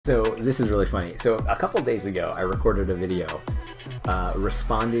So this is really funny. So a couple of days ago, I recorded a video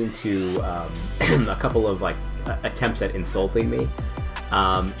responding to a couple of attempts at insulting me,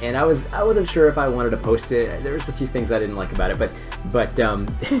 and I wasn't sure if I wanted to post it. There was a few things I didn't like about it, but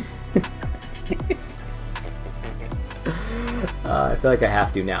I feel like I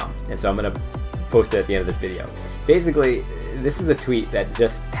have to now, and so I'm gonna post it at the end of this video. Basically, this is a tweet that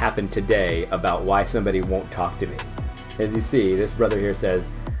just happened today about why somebody won't talk to me. As you see, this brother here says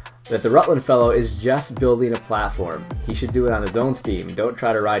that the Rutland fellow is just building a platform. He should do it on his own steam. Don't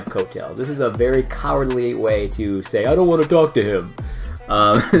try to ride coattails. This is a very cowardly way to say, I don't want to talk to him.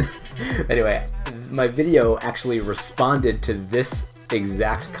 Anyway, my video actually responded to this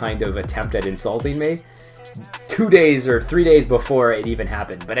exact kind of attempt at insulting me 2 days or 3 days before it even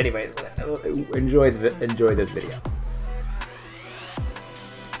happened. But anyway, enjoy this video.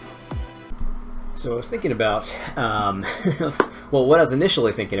 So I was thinking about, well, what I was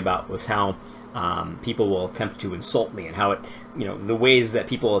initially thinking about was how people will attempt to insult me, and how the ways that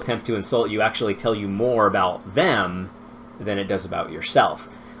people attempt to insult you actually tell you more about them than it does about yourself.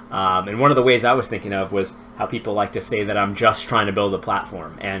 And one of the ways I was thinking of was how people like to say that I'm just trying to build a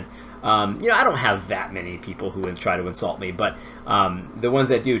platform. And, I don't have that many people who try to insult me, but the ones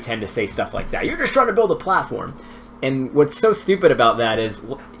that do tend to say stuff like that. You're just trying to build a platform. And what's so stupid about that is,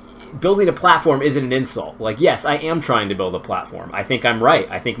 building a platform isn't an insult. Like, yes, I am trying to build a platform. I think I'm right.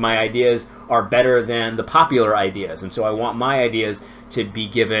 I think my ideas are better than the popular ideas, and so I want my ideas to be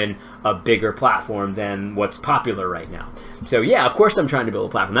given a bigger platform than what's popular right now. So yeah, of course I'm trying to build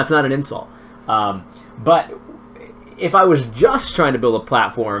a platform. That's not an insult. But if I was just trying to build a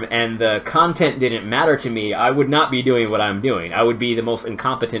platform and the content didn't matter to me, I would not be doing what I'm doing. I would be the most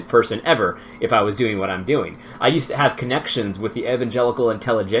incompetent person ever if I was doing what I'm doing. I used to have connections with the evangelical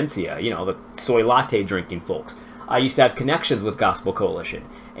intelligentsia, the soy latte drinking folks. I used to have connections with Gospel Coalition,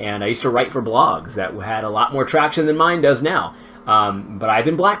 and I used to write for blogs that had a lot more traction than mine does now. But I've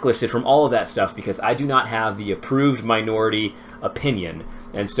been blacklisted from all of that stuff because I do not have the approved minority opinion.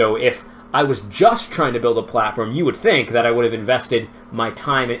 And so if I was just trying to build a platform, you would think that I would have invested my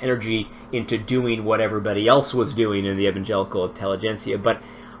time and energy into doing what everybody else was doing in the evangelical intelligentsia. But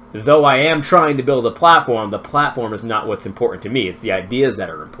though I am trying to build a platform, the platform is not what's important to me. It's the ideas that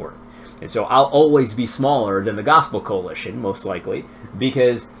are important. And so I'll always be smaller than the Gospel Coalition, most likely,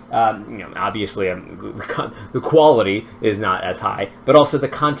 because obviously the quality is not as high, but also the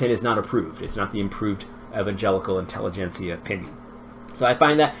content is not approved. It's not the improved evangelical intelligentsia opinion. So I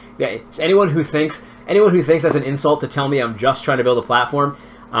find that anyone who thinks that's an insult to tell me I'm just trying to build a platform,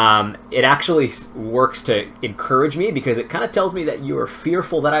 it actually works to encourage me, because it kind of tells me that you are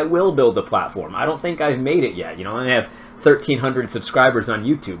fearful that I will build the platform. I don't think I've made it yet. I only have 1,300 subscribers on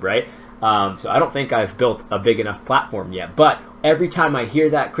YouTube, right? So I don't think I've built a big enough platform yet. But every time I hear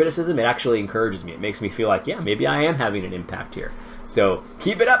that criticism, it actually encourages me. It makes me feel like, yeah, maybe I am having an impact here. So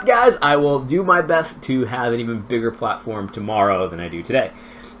keep it up, guys. I will do my best to have an even bigger platform tomorrow than I do today.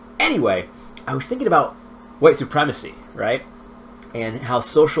 Anyway, I was thinking about white supremacy, right? And how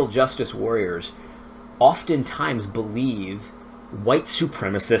social justice warriors oftentimes believe white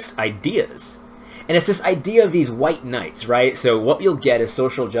supremacist ideas. And it's this idea of these white knights, right? So what you'll get is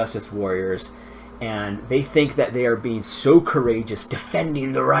social justice warriors, and they think that they are being so courageous,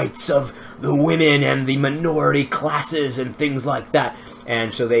 defending the rights of the women and the minority classes and things like that.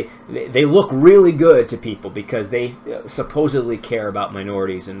 And so they look really good to people because they supposedly care about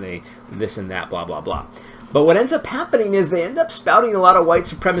minorities, and they this and that, blah, blah, blah. But what ends up happening is they end up spouting a lot of white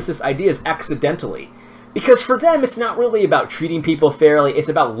supremacist ideas accidentally. Because for them, it's not really about treating people fairly, it's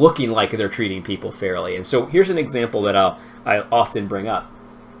about looking like they're treating people fairly. And so here's an example that I often bring up.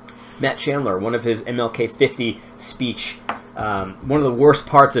 Matt Chandler, one of his MLK 50 speech, one of the worst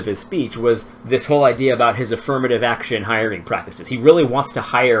parts of his speech was this whole idea about his affirmative action hiring practices. He really wants to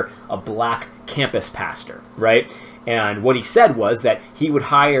hire a black campus pastor, right? And what he said was that he would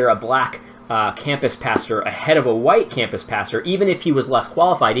hire a black campus pastor ahead of a white campus pastor, even if he was less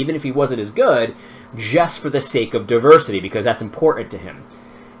qualified, even if he wasn't as good, just for the sake of diversity, because that's important to him.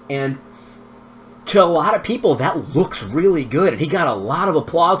 And to a lot of people, that looks really good, and he got a lot of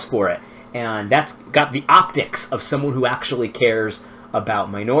applause for it. And that's got the optics of someone who actually cares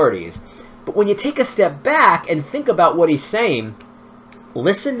about minorities. But when you take a step back and think about what he's saying,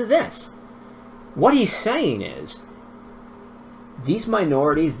 listen to this. What he's saying is, these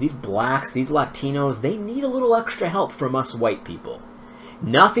minorities, these blacks, these Latinos, they need a little extra help from us white people.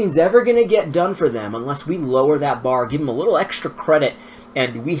 Nothing's ever going to get done for them unless we lower that bar, give them a little extra credit,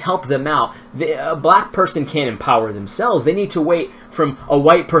 and we help them out. A black person can't empower themselves. They need to wait from a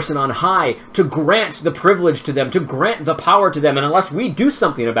white person on high to grant the privilege to them, to grant the power to them. And unless we do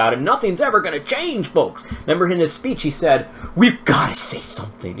something about it, nothing's ever going to change, folks. Remember in his speech, he said, we've got to say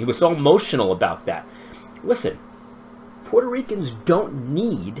something. He was so emotional about that. Listen, Puerto Ricans don't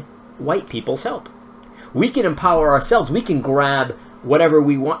need white people's help. We can empower ourselves. We can grab whatever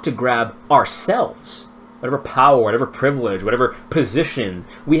we want to grab ourselves. Whatever power, whatever privilege, whatever positions.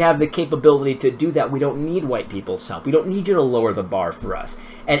 We have the capability to do that. We don't need white people's help. We don't need you to lower the bar for us.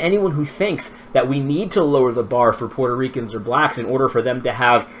 And anyone who thinks that we need to lower the bar for Puerto Ricans or blacks in order for them to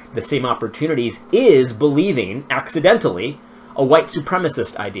have the same opportunities is believing, accidentally, a white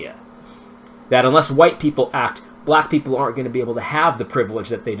supremacist idea. That unless white people act, black people aren't going to be able to have the privilege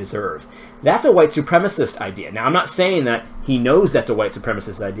that they deserve. That's a white supremacist idea. Now, I'm not saying that he knows that's a white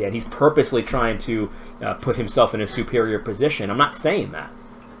supremacist idea and he's purposely trying to put himself in a superior position. I'm not saying that.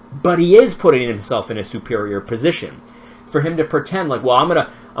 But he is putting himself in a superior position. For him to pretend like, well, I'm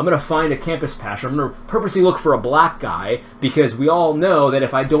gonna find a campus pastor. I'm gonna purposely look for a black guy because we all know that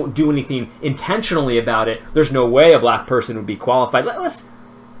if I don't do anything intentionally about it, there's no way a black person would be qualified. Let's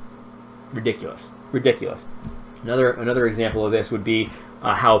ridiculous. Another example of this would be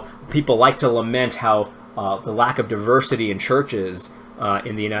how people like to lament how the lack of diversity in churches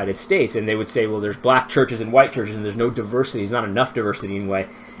in the United States, and they would say, well, there's black churches and white churches, and there's no diversity. There's not enough diversity anyway.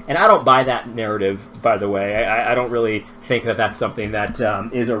 And I don't buy that narrative, by the way. I don't really think that that's something that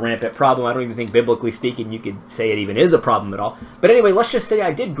is a rampant problem. I don't even think, biblically speaking, you could say it even is a problem at all. But anyway, let's just say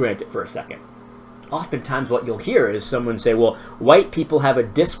I did grant it for a second. Oftentimes what you'll hear is someone say, well, white people have a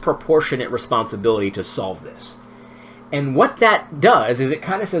disproportionate responsibility to solve this. And what that does is it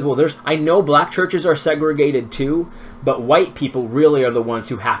kind of says, well, I know black churches are segregated too, but white people really are the ones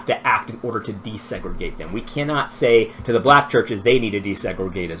who have to act in order to desegregate them. We cannot say to the black churches they need to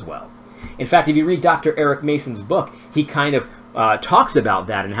desegregate as well. In fact, if you read Dr. Eric Mason's book, he kind of talks about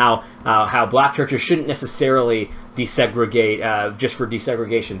that and how black churches shouldn't necessarily desegregate just for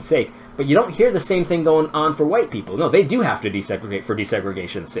desegregation's sake. But you don't hear the same thing going on for white people. No, they do have to desegregate for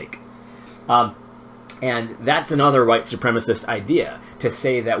desegregation's sake. And that's another white supremacist idea, to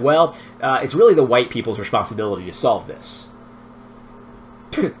say that, well, it's really the white people's responsibility to solve this.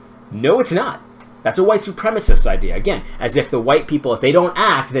 No, it's not. That's a white supremacist idea. Again, as if the white people, if they don't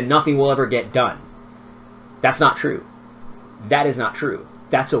act, then nothing will ever get done. That's not true. That is not true.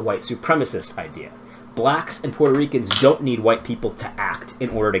 That's a white supremacist idea. Blacks and Puerto Ricans don't need white people to act in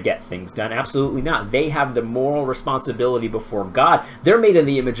order to get things done. Absolutely not. They have the moral responsibility before God. They're made in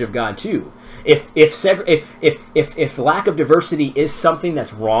the image of God too. If lack of diversity is something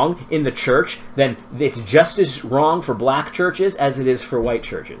that's wrong in the church, then it's just as wrong for black churches as it is for white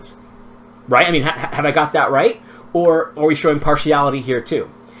churches. Right? I mean, have I got that right? Or are we showing partiality here too?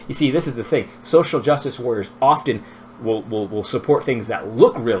 You see, this is the thing. Social justice warriors often will support things that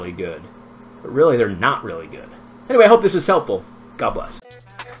look really good, but really they're not really good. Anyway, I hope this was helpful. God bless.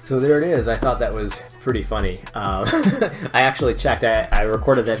 So there it is. I thought that was pretty funny. I actually checked. I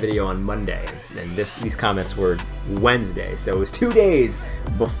recorded that video on Monday, and these comments were Wednesday. So it was 2 days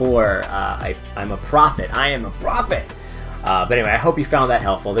before I'm a prophet. I am a prophet. But anyway, I hope you found that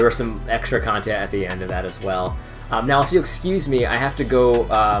helpful. There was some extra content at the end of that as well. Now, if you excuse me, I have to go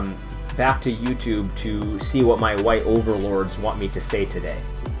back to YouTube to see what my white overlords want me to say today.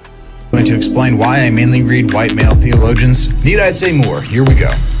 I'm going to explain why I mainly read white male theologians. Need I say more? Here we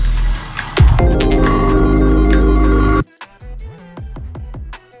go.